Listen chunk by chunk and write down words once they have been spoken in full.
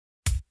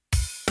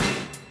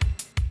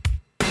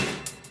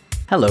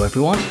Hello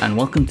everyone and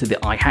welcome to the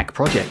iHack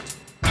project.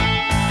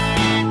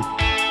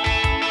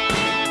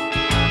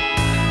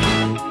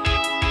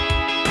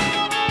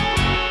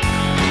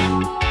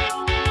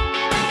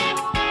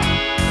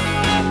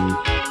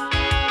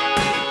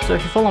 So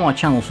if you follow my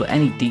channel for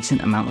any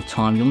decent amount of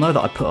time, you'll know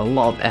that I put a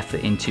lot of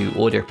effort into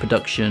audio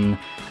production,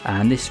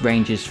 and this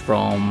ranges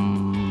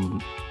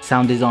from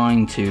sound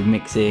design to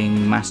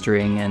mixing,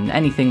 mastering and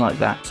anything like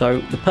that.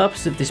 So the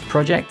purpose of this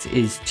project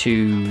is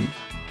to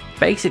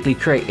basically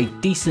create a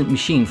decent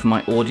machine for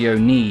my audio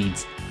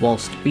needs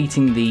whilst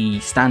beating the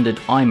standard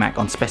iMac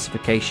on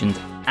specifications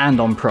and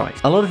on price.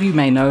 A lot of you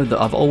may know that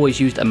I've always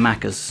used a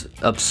Mac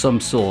of some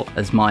sort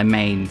as my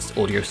main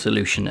audio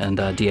solution and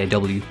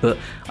DAW, but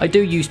I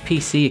do use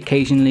PC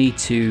occasionally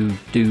to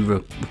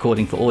do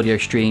recording for audio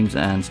streams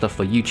and stuff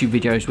for YouTube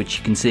videos, which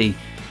you can see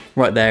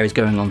right there is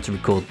going on to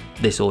record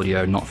this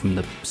audio, not from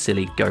the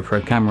silly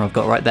GoPro camera I've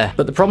got right there.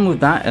 But the problem with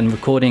that and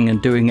recording and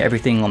doing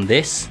everything on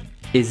this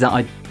is that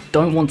I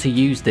don't want to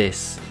use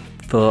this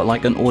for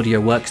like an audio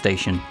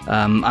workstation,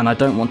 and I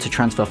don't want to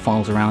transfer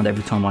files around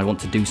every time I want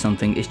to do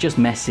something. It's just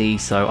messy,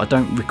 so I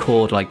don't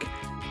record like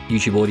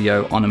YouTube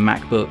audio on a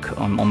MacBook,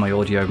 on my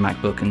audio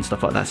MacBook and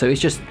stuff like that. So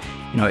it's just,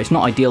 you know, it's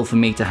not ideal for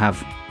me to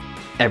have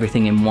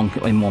everything in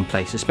one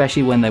place,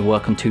 especially when they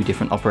work on two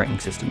different operating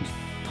systems.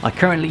 I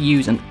currently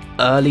use an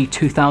early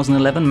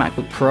 2011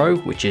 MacBook Pro,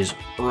 which is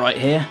right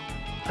here,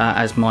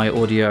 as my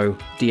audio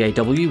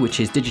DAW,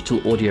 which is digital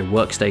audio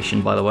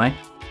workstation, by the way.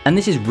 And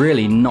this is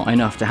really not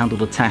enough to handle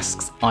the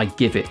tasks I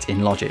give it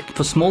in Logic.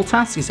 For small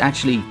tasks it's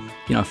actually,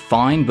 you know,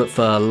 fine, but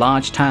for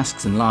large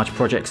tasks and large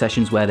project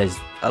sessions where there's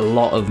a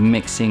lot of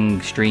mixing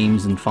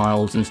streams and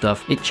files and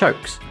stuff, it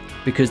chokes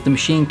because the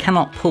machine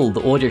cannot pull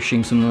the audio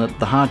streams from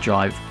the hard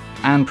drive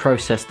and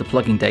process the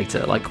plugin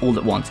data like all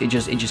at once. It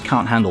just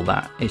can't handle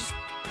that. It's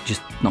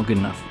just not good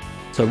enough.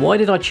 So why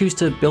did I choose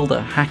to build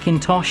a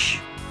Hackintosh?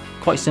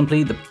 Quite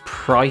simply, the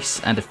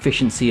price and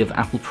efficiency of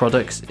Apple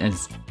products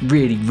is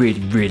really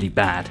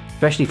bad,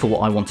 especially for what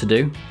I want to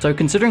do. So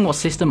considering what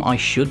system I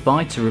should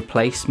buy to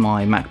replace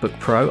my MacBook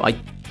Pro, I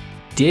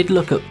did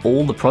look at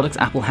all the products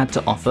Apple had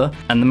to offer,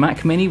 and the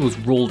Mac Mini was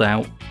ruled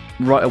out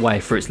right away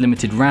for its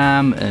limited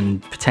RAM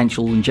and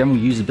potential and general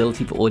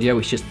usability for audio.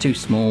 It's just too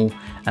small,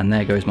 and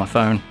there goes my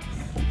phone.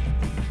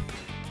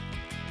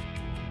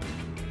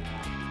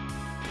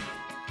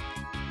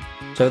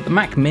 So the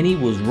Mac Mini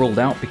was ruled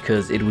out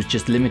because it was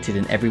just limited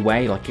in every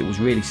way. Like, it was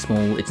really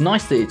small. It's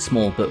nice that it's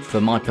small, but for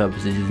my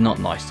purposes it's not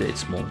nice that it's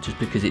small, just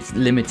because it's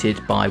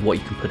limited by what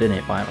you can put in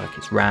it, by like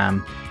its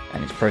RAM,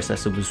 and its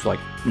processor was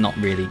like not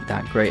really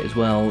that great as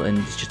well, and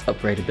it's just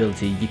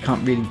upgradability. You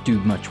can't really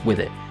do much with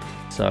it.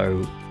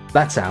 So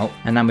that's out,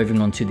 and now moving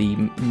on to the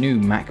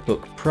new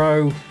MacBook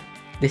Pro.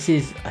 This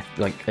is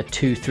like a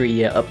 2-3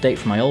 year update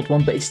from my old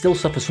one, but it still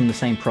suffers from the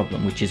same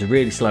problem, which is a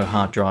really slow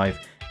hard drive.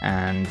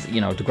 And,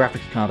 you know, the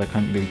graphics card I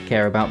can't really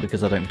care about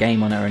because I don't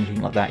game on it or anything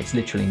like that. It's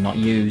literally not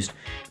used,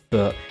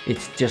 but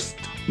it's just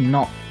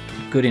not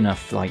good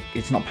enough. Like,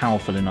 it's not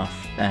powerful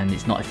enough, and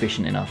it's not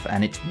efficient enough,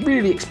 and it's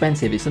really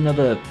expensive. It's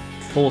another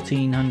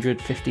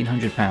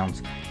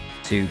 £1,400–1,500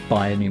 to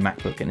buy a new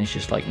MacBook, and it's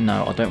just like,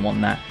 no, I don't want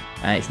that.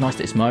 It's nice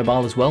that it's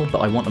mobile as well,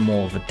 but I want a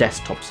more of a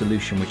desktop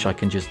solution which I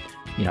can just,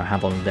 you know,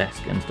 have on the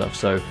desk and stuff.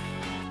 So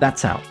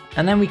that's out.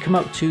 And then we come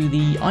up to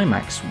the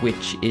iMacs,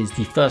 which is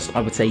the first,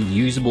 I would say,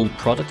 usable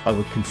product I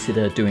would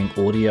consider doing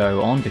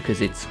audio on,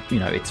 because it's, you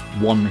know, it's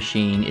one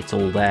machine, it's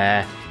all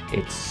there,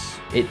 it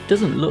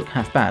doesn't look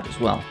half bad as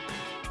well.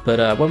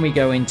 But when we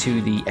go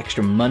into the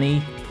extra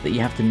money that you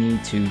have to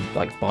need to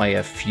like buy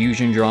a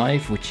Fusion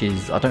drive, which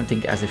is, I don't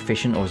think, as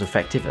efficient or as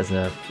effective as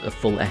a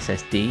full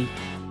SSD,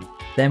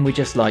 then we're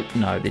just like,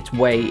 no,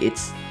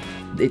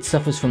 it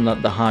suffers from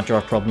the hard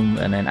drive problem,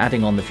 and then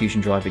adding on the Fusion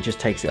drive, it just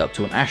takes it up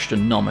to an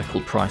astronomical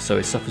price. So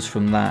it suffers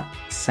from that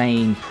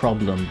same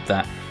problem,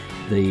 that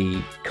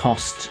the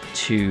cost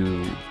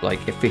to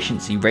like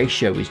efficiency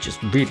ratio is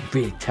just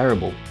really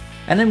terrible.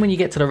 And then when you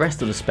get to the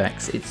rest of the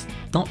specs, it's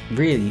not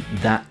really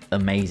that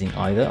amazing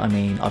either. I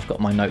mean, I've got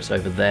my notes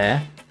over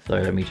there, so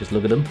let me just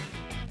look at them.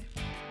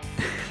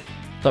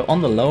 So on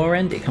the lower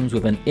end, it comes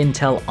with an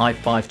Intel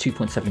i5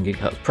 2.7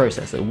 GHz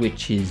processor,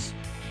 which is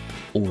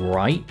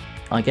alright.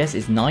 I guess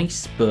it's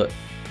nice, but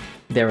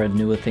there are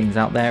newer things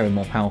out there and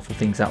more powerful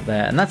things out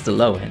there, and that's the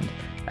low end.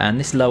 And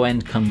this low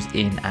end comes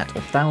in at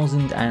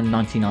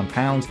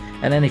 £1,099,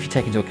 and then if you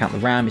take into account the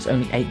RAM, it's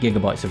only 8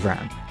 GB of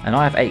RAM. And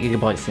I have 8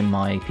 GB in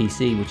my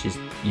PC, which is,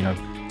 you know,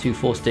 2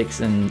 4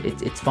 sticks, and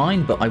it's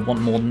fine, but I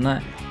want more than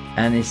that.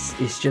 And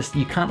it's just,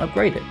 you can't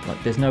upgrade it.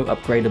 Like, there's no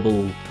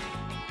upgradable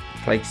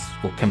place,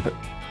 or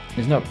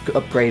there's no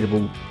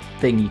upgradable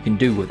thing you can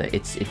do with it.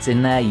 It's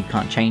in there, you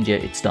can't change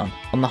it, it's done.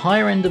 On the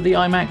higher end of the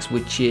iMacs,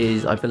 which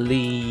is, I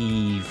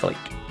believe, like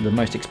the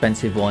most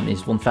expensive one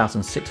is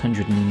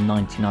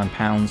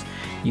 £1,699,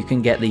 you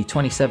can get the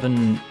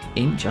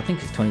 27-inch, I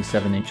think it's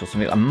 27-inch or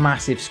something, a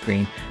massive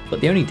screen,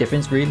 but the only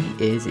difference really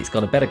is it's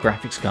got a better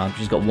graphics card, which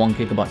has got 1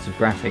 GB of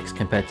graphics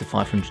compared to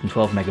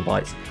 512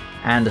 MB,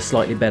 and a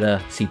slightly better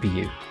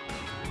CPU.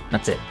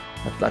 That's it.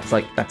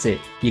 That's it.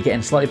 You're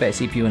getting a slightly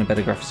better CPU and a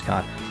better graphics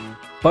card,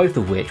 both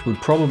of which would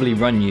probably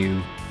run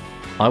you,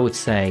 I would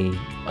say,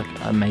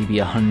 like maybe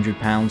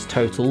 £100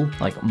 total,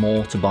 like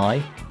more to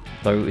buy.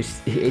 So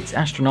it's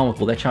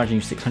astronomical. They're charging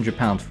you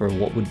 £600 for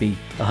what would be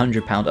a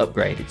 £100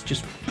 upgrade. It's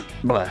just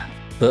blah.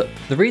 But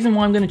the reason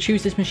why I'm going to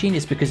choose this machine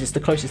is because it's the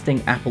closest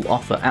thing Apple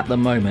offer at the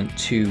moment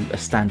to a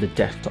standard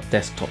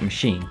desktop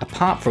machine,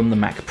 apart from the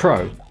Mac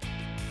Pro.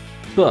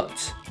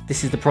 But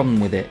this is the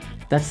problem with it.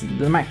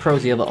 The Mac Pro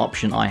is the other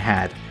option I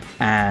had.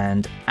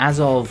 And as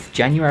of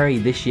January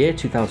this year,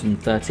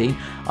 2013,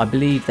 I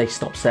believe they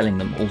stopped selling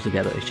them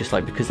altogether. It's just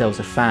like because there was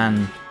a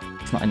fan,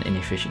 it's not an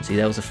inefficiency,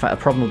 there was a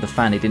problem with the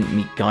fan, it didn't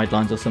meet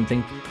guidelines or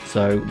something.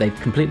 So they've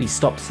completely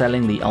stopped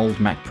selling the old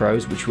Mac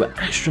Pros, which were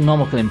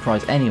astronomical in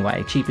price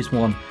anyway. Cheapest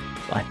one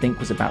I think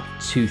was about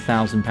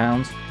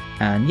 £2,000.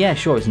 And yeah,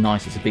 sure, it's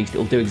nice, it's a beast,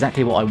 it'll do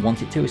exactly what I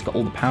want it to. It's got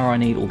all the power I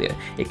need,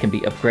 it can be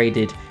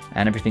upgraded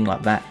and everything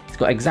like that. It's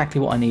got exactly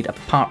what I need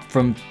apart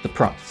from the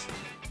price.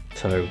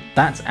 So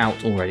that's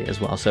out already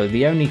as well. So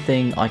the only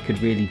thing I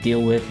could really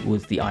deal with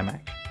was the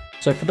iMac.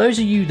 So for those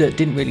of you that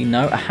didn't really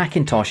know, a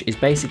Hackintosh is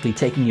basically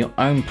taking your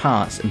own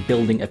parts and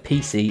building a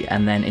PC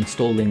and then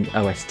installing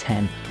OS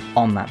X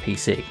on that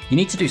PC. You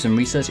need to do some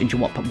research into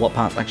what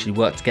parts actually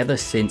work together,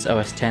 since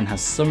OS X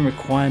has some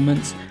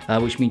requirements,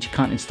 which means you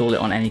can't install it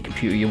on any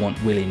computer you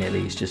want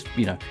willy-nilly. It's just,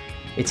 you know,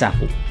 it's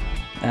Apple.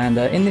 And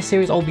in this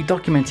series I'll be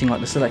documenting like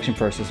the selection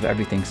process of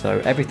everything, so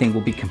everything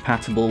will be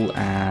compatible,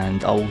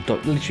 and I'll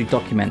literally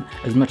document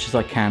as much as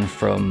I can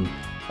from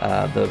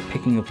the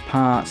picking of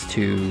parts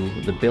to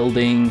the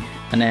building,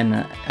 and then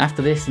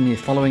after this in the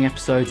following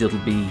episodes it'll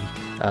be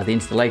the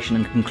installation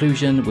and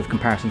conclusion with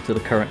comparisons to the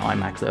current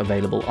iMacs that are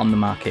available on the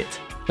market.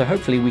 So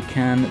hopefully we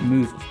can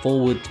move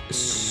forward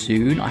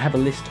soon. I have a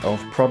list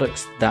of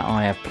products that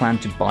I have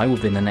planned to buy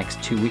within the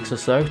next 2 weeks or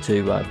so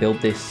to build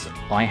this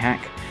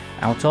iHack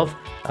out of.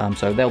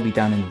 So they'll be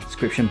down in the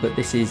description, but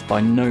this is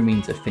by no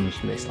means a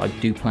finished list. I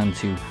do plan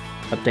to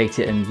update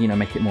it and, you know,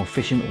 make it more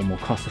efficient or more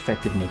cost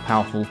effective, more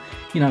powerful,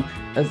 you know,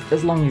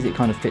 as long as it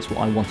kind of fits what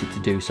I want it to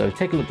do. So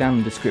take a look down in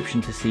the description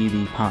to see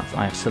the parts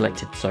I have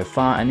selected so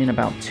far, and in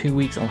about 2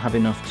 weeks I'll have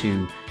enough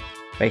to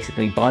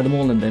basically buy them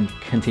all and then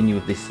continue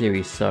with this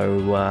series.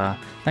 So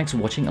thanks for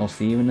watching. I'll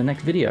see you in the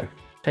next video.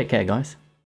 Take care, guys.